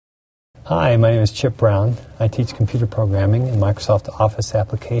Hi, my name is Chip Brown. I teach computer programming and Microsoft Office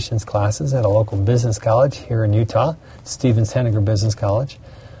applications classes at a local business college here in Utah, Stevens Henniger Business College.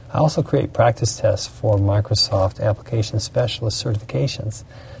 I also create practice tests for Microsoft Application Specialist certifications.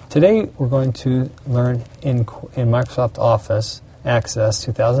 Today we're going to learn in Microsoft Office Access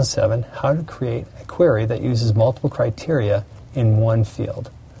 2007 how to create a query that uses multiple criteria in one field.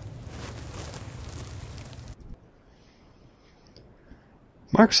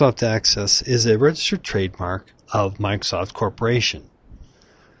 Microsoft Access is a registered trademark of Microsoft Corporation.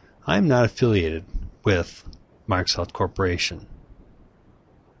 I am not affiliated with Microsoft Corporation.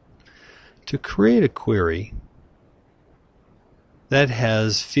 To create a query that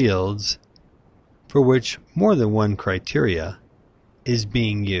has fields for which more than one criteria is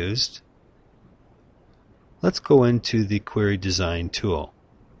being used, let's go into the Query Design tool.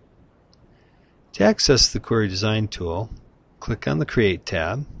 To access the Query Design tool, click on the Create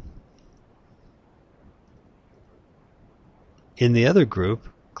tab. In the Other group,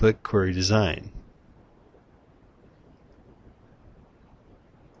 click Query Design.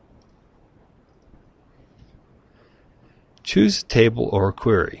 Choose a table or a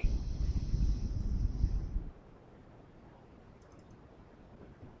query.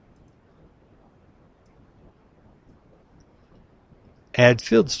 Add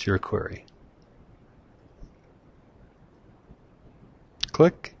fields to your query.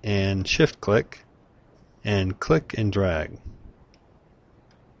 Click and shift-click and click and drag.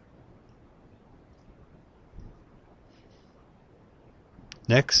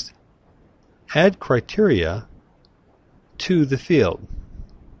 Next, add criteria to the field.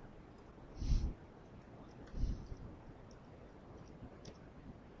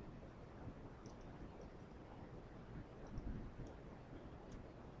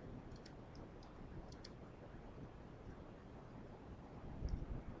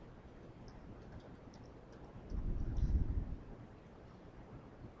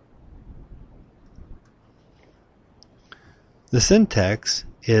 The syntax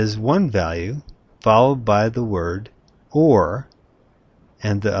is one value followed by the word or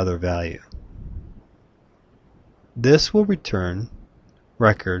and the other value. This will return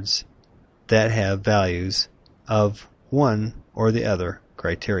records that have values of one or the other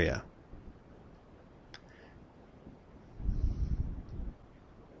criteria.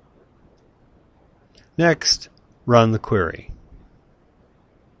 Next, run the query.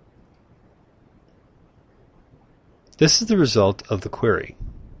 This is the result of the query.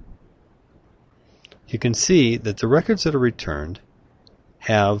 You can see that the records that are returned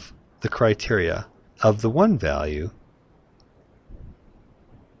have the criteria of the one value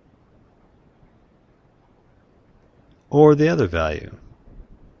or the other value.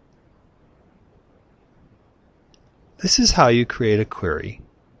 This is how you create a query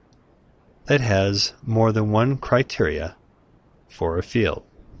that has more than one criteria for a field.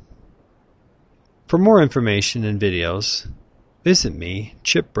 For more information and videos, visit me,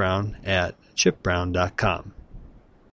 Chip Brown, at chipbrown.com.